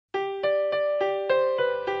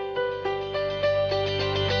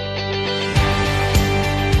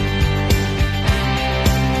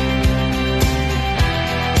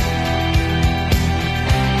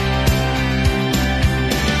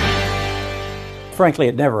frankly,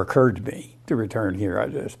 it never occurred to me to return here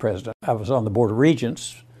as president. I was on the Board of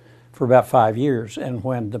Regents for about 5 years, and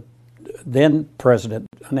when the then president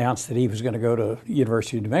announced that he was going to go to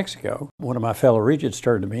University of New Mexico, one of my fellow regents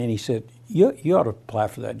turned to me and he said, you ought to apply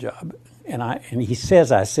for that job. And he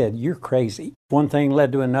says, I said, you're crazy. One thing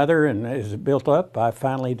led to another, and as it built up, I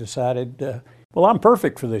finally decided, well, I'm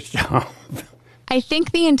perfect for this job. I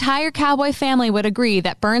think the entire Cowboy family would agree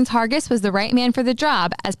that Burns Hargis was the right man for the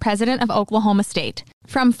job as president of Oklahoma State.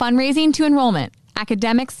 From fundraising to enrollment,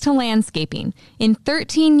 academics to landscaping, in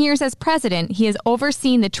 13 years as president, he has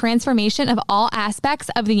overseen the transformation of all aspects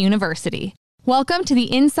of the university. Welcome to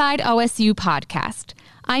the Inside OSU podcast.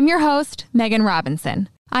 I'm your host, Meghan Robinson.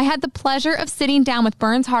 I had the pleasure of sitting down with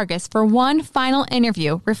Burns Hargis for one final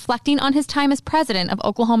interview reflecting on his time as president of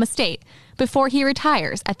Oklahoma State before he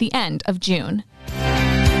retires at the end of June.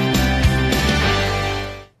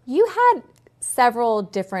 You had several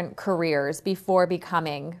different careers before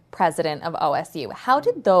becoming president of OSU. How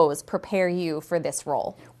did those prepare you for this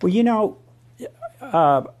role? Well, you know,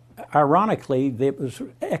 ironically, it was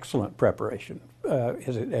excellent preparation,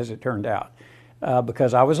 as it turned out,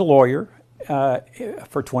 because I was a lawyer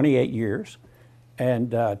for 28 years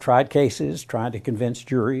and tried cases, trying to convince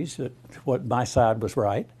juries that what my side was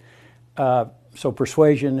right. So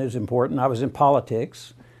persuasion is important. I was in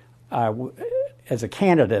politics. As a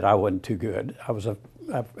candidate, I wasn't too good.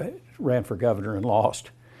 I ran for governor and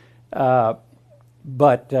lost. But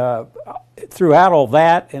throughout all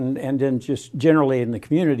that, and then just generally in the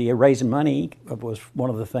community, raising money was one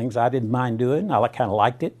of the things I didn't mind doing. I kind of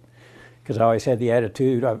liked it because I always had the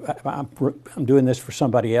attitude, I'm doing this for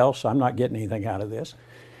somebody else. I'm not getting anything out of this.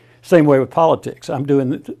 Same way with politics. I'm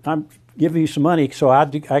giving you some money so I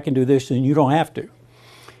can do this and you don't have to.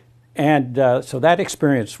 And so that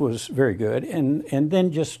experience was very good. And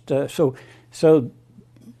then just so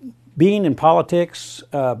being in politics,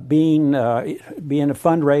 being a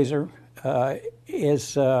fundraiser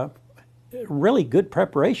is really good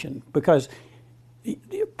preparation, because a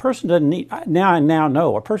person doesn't need, I now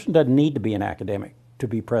know, a person doesn't need to be an academic to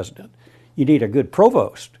be president. You need a good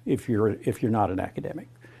provost if you're not an academic.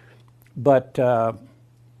 But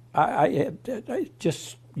I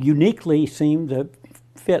just uniquely seem to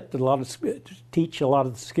fit teach a lot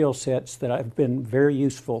of the skill sets that have been very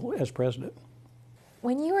useful as president.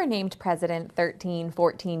 When you were named president 13,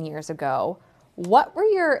 14 years ago, what were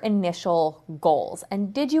your initial goals,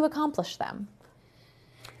 and did you accomplish them?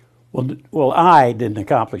 Well, I didn't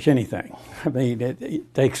accomplish anything. I mean,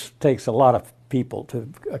 it takes a lot of people to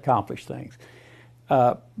accomplish things.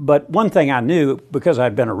 But one thing I knew, because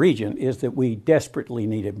I'd been a regent, is that we desperately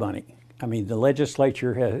needed money. I mean, the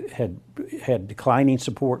legislature had declining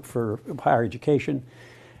support for higher education,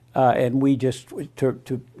 and we just,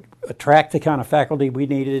 to attract the kind of faculty we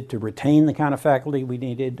needed, to retain the kind of faculty we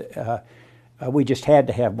needed, we just had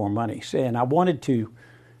to have more money. And I wanted to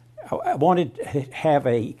have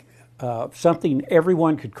something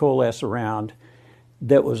everyone could coalesce around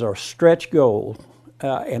that was our stretch goal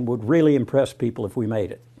and would really impress people if we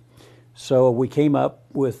made it. So we came up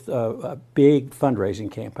with a big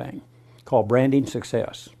fundraising campaign called Branding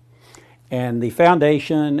Success. And the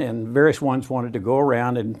foundation and various ones wanted to go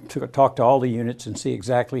around and talk to all the units and see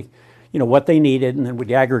exactly, what they needed, and then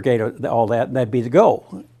we'd aggregate all that, and that'd be the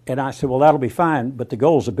goal. And I said, well, that'll be fine, but the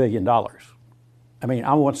goal's $1 billion. I mean,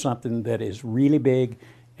 I want something that is really big,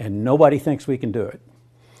 and nobody thinks we can do it.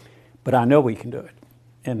 But I know we can do it.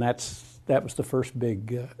 And that was the first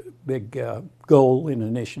big goal and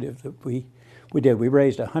initiative that we did. We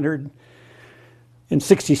raised $166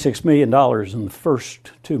 million in the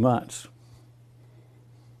first 2 months,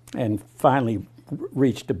 and finally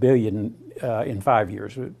reached $1 billion in 5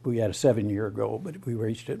 years. We had a 7-year goal, but we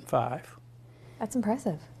reached it in 5. That's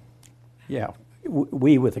impressive. Yeah,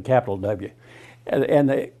 we with a capital W, and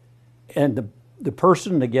the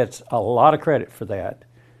person that gets a lot of credit for that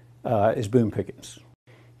is Boone Pickens.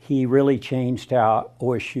 He really changed how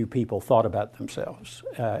OSU people thought about themselves.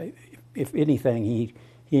 If anything, he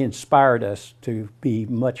inspired us to be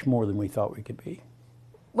much more than we thought we could be.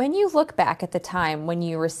 When you look back at the time when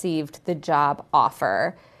you received the job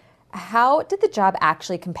offer, how did the job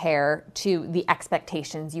actually compare to the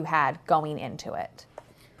expectations you had going into it?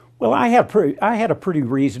 Well, I had a pretty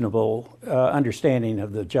reasonable understanding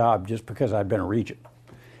of the job just because I'd been a regent.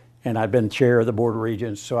 And I'd been chair of the Board of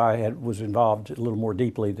Regents, so I was involved a little more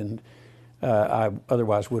deeply than I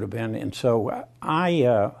otherwise would have been. And so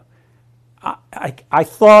I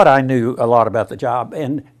thought I knew a lot about the job,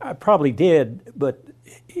 and I probably did, but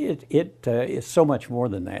it is so much more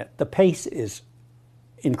than that. The pace is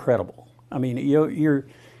incredible. I mean,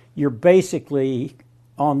 you're basically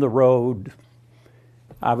on the road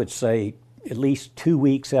I would say at least 2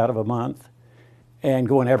 weeks out of a month, and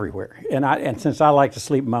going everywhere. And since I like to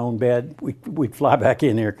sleep in my own bed, we'd fly back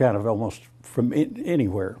in here kind of almost from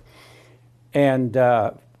anywhere. And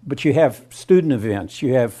but you have student events,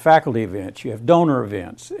 you have faculty events, you have donor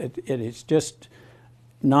events. It's just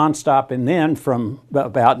nonstop. And then from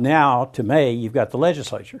about now to May, you've got the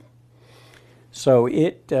legislature. So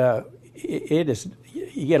it is,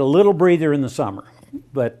 you get a little breather in the summer,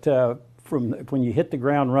 but from when you hit the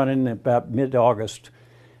ground running about mid-August,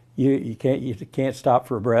 you can't stop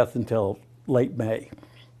for a breath until late May.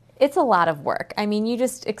 It's a lot of work. I mean, you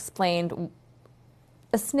just explained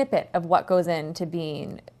a snippet of what goes into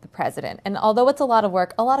being the president. And although it's a lot of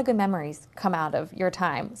work, a lot of good memories come out of your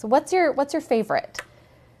time. So what's your favorite?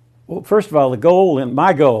 Well, first of all,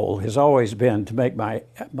 my goal has always been to make my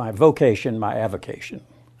vocation my avocation.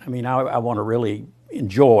 I mean, I want to really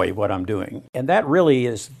enjoy what I'm doing. And that really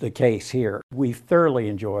is the case here. We've thoroughly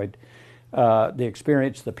enjoyed the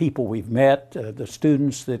experience, the people we've met, the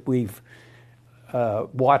students that we've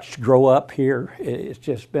watched grow up here. It's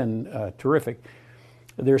just been terrific.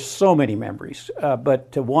 There's so many memories,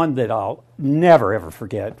 but one that I'll never ever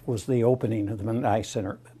forget was the opening of the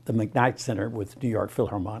McKnight Center with New York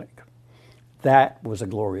Philharmonic. That was a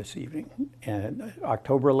glorious evening, and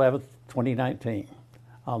October 11th, 2019.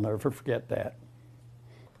 I'll never forget that.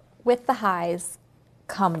 With the highs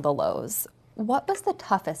come the lows. What was the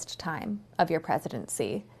toughest time of your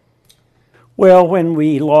presidency? Well, when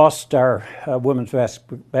we lost our women's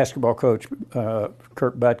basketball coach,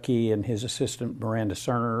 Kurt Butke, and his assistant, Miranda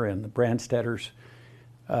Cerner, and the Brandstetters,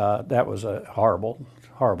 that was a horrible,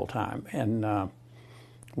 horrible time. And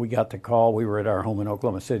we got the call. We were at our home in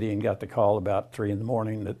Oklahoma City and got the call about 3 in the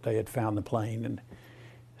morning that they had found the plane. And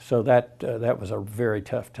so that was a very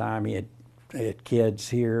tough time. He had kids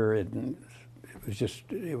here, and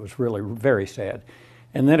it was really very sad.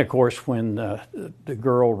 And then, of course, when the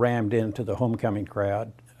girl rammed into the homecoming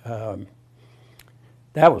crowd,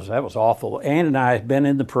 that was awful. Ann and I had been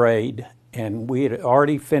in the parade, and we had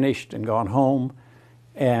already finished and gone home,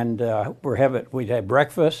 and we'd had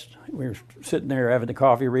breakfast. We were sitting there having the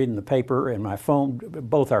coffee, reading the paper, and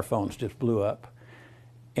both our phones just blew up.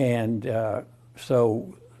 And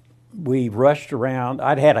so we rushed around.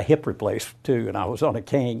 I'd had a hip replacement too, and I was on a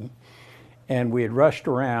cane. And we had rushed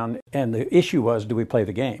around, and the issue was, do we play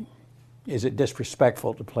the game? Is it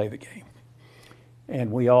disrespectful to play the game?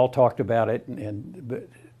 And we all talked about it and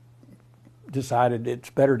decided it's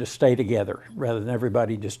better to stay together rather than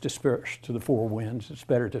everybody just disperse to the four winds. It's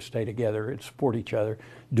better to stay together and support each other.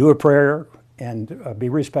 Do a prayer and be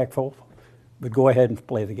respectful, but go ahead and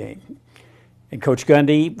play the game. And Coach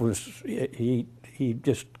Gundy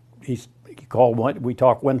he called we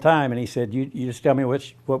talked one time, and he said, you just tell me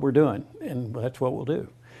what we're doing, and that's what we'll do.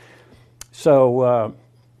 So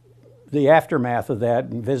the aftermath of that,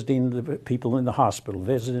 and visiting the people in the hospital,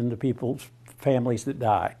 visiting the people's families that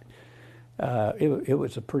died, it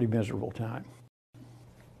was a pretty miserable time.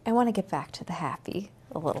 I want to get back to the happy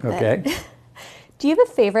a little bit. Okay. Do you have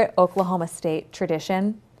a favorite Oklahoma State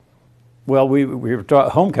tradition? Well, we were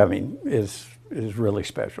taught homecoming is really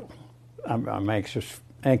special. I'm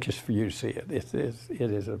anxious for you to see it. It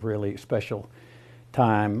is a really special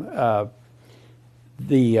time. I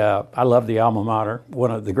love the alma mater.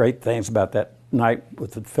 One of the great things about that night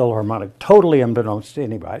with the Philharmonic, totally unbeknownst to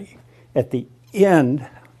anybody, at the end,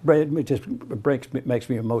 it just makes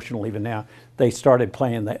me emotional even now, they started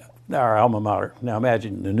playing our alma mater. Now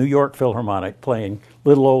imagine the New York Philharmonic playing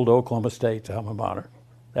little old Oklahoma State's alma mater.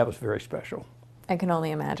 That was very special. I can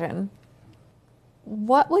only imagine.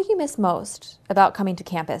 What will you miss most about coming to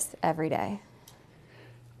campus every day?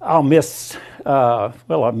 I'll miss the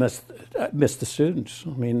students. I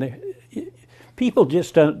mean, people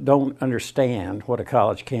just don't understand what a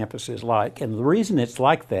college campus is like. And the reason it's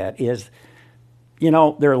like that is,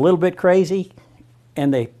 they're a little bit crazy,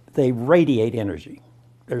 and they radiate energy.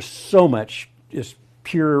 There's so much just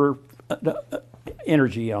pure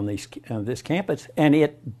energy on this campus, and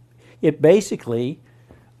it basically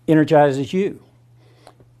energizes you.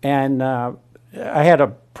 And I had a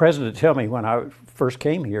president tell me when I first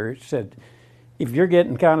came here, he said, if you're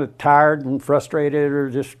getting kind of tired and frustrated or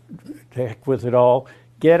just heck with it all,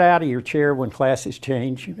 get out of your chair when classes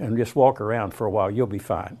change and just walk around for a while. You'll be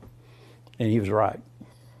fine. And he was right.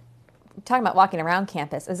 Talking about walking around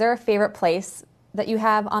campus, is there a favorite place that you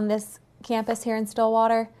have on this campus here in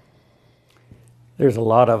Stillwater? There's a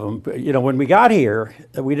lot of them. When we got here,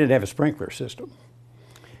 we didn't have a sprinkler system.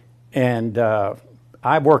 And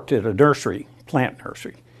I worked at a plant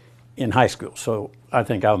nursery in high school, so I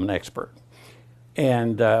think I'm an expert.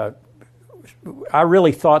 And I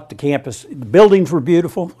really thought the buildings were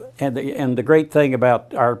beautiful, and the great thing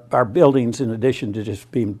about our buildings, in addition to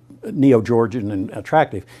just being neo-Georgian and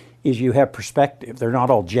attractive, is you have perspective. They're not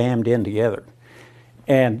all jammed in together.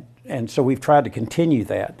 And so we've tried to continue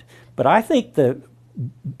that. But I think the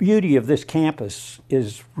beauty of this campus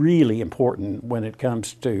is really important when it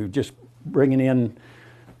comes to just bringing in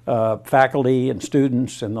faculty and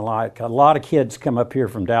students and the like. A lot of kids come up here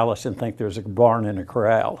from Dallas and think there's a barn and a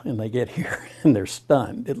corral, and they get here and they're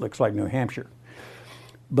stunned. It looks like New Hampshire.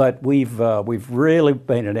 But we've really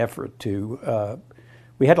made an effort to.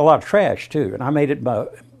 We had a lot of trash too, and I made it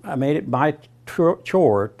my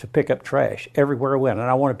chore to pick up trash everywhere I went, and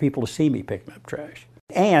I wanted people to see me picking up trash.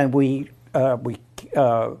 And we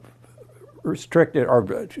restricted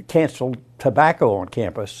or canceled tobacco on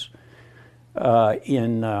campus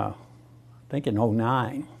in I think in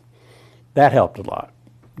 2009. That helped a lot,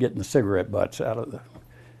 getting the cigarette butts out of the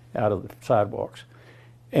sidewalks.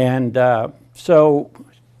 And so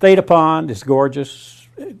Theta Pond is gorgeous.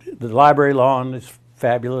 The library lawn is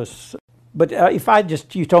fabulous. But if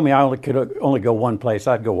you told me I could only go one place,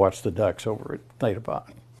 I'd go watch the ducks over at Theta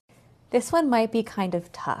Pond. This one might be kind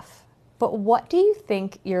of tough, but what do you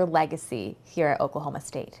think your legacy here at Oklahoma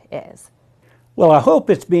State is? Well, I hope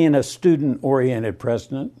it's being a student-oriented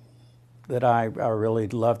president, that I really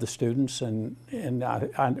love the students, and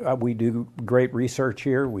we do great research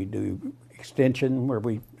here. We do extension where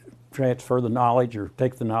we transfer the knowledge or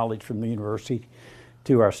take the knowledge from the university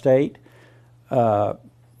to our state.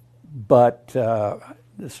 But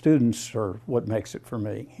the students are what makes it for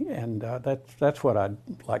me, and that's what I'd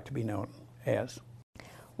like to be known as.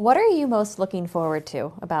 What are you most looking forward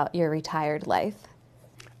to about your retired life?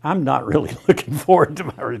 I'm not really looking forward to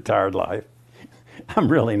my retired life.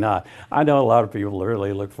 I'm really not. I know a lot of people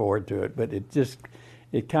really look forward to it, but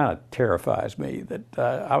it kind of terrifies me that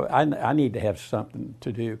I need to have something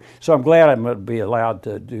to do. So I'm glad I'm going to be allowed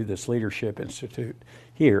to do this Leadership Institute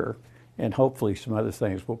here, and hopefully some other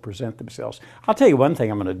things will present themselves. I'll tell you one thing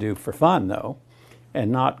I'm going to do for fun, though,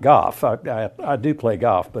 and not golf. I do play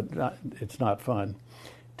golf, but it's not fun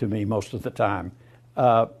to me most of the time.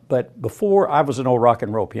 But before, I was an old rock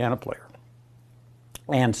and roll piano player.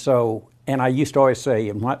 And I used to always say,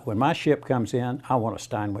 when my ship comes in, I want a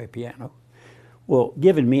Steinway piano. Well,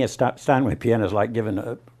 giving me a Steinway piano is like giving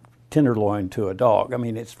a tenderloin to a dog. I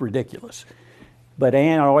mean, it's ridiculous. But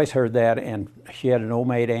Ann always heard that, and she had an old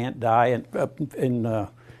maid aunt die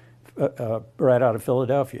right out of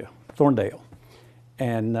Philadelphia, Thorndale.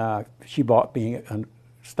 And she bought me a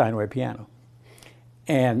Steinway piano.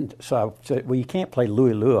 And so I said, well, you can't play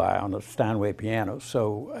Louie Louie on a Steinway piano.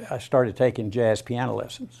 So I started taking jazz piano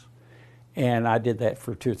lessons. And I did that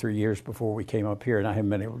for 2 or 3 years before we came up here, and I haven't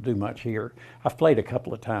been able to do much here. I've played a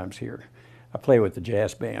couple of times here. I play with the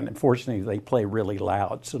jazz band. Unfortunately, they play really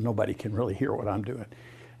loud, so nobody can really hear what I'm doing.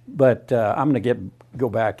 But I'm going to go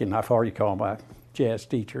back, and I've already called my jazz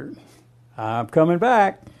teacher. I'm coming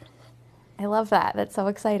back. I love that. That's so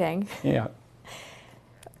exciting. Yeah.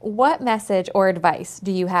 What message or advice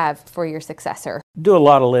do you have for your successor? Do a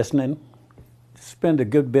lot of listening. Spend a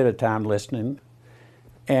good bit of time listening,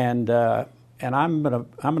 and I'm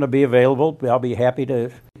gonna be available. I'll be happy to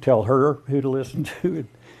tell her who to listen to.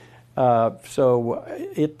 But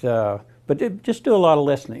just do a lot of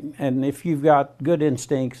listening, and if you've got good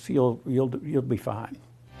instincts, you'll be fine.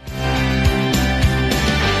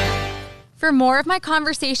 For more of my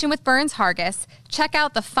conversation with Burns Hargis, check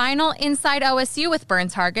out the final Inside OSU with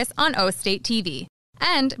Burns Hargis on OStateTV.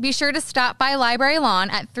 And be sure to stop by Library Lawn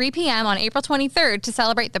at 3 p.m. on April 23rd to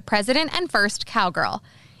celebrate the President and First Cowgirl.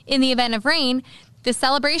 In the event of rain, the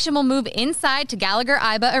celebration will move inside to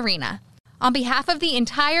Gallagher-Iba Arena. On behalf of the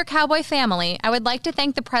entire Cowboy family, I would like to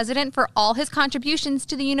thank the President for all his contributions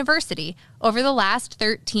to the university over the last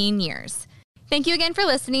 13 years. Thank you again for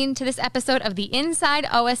listening to this episode of the Inside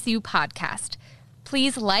OSU podcast.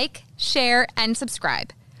 Please like, share, and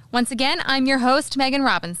subscribe. Once again, I'm your host, Meghan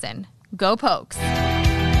Robinson. Go Pokes!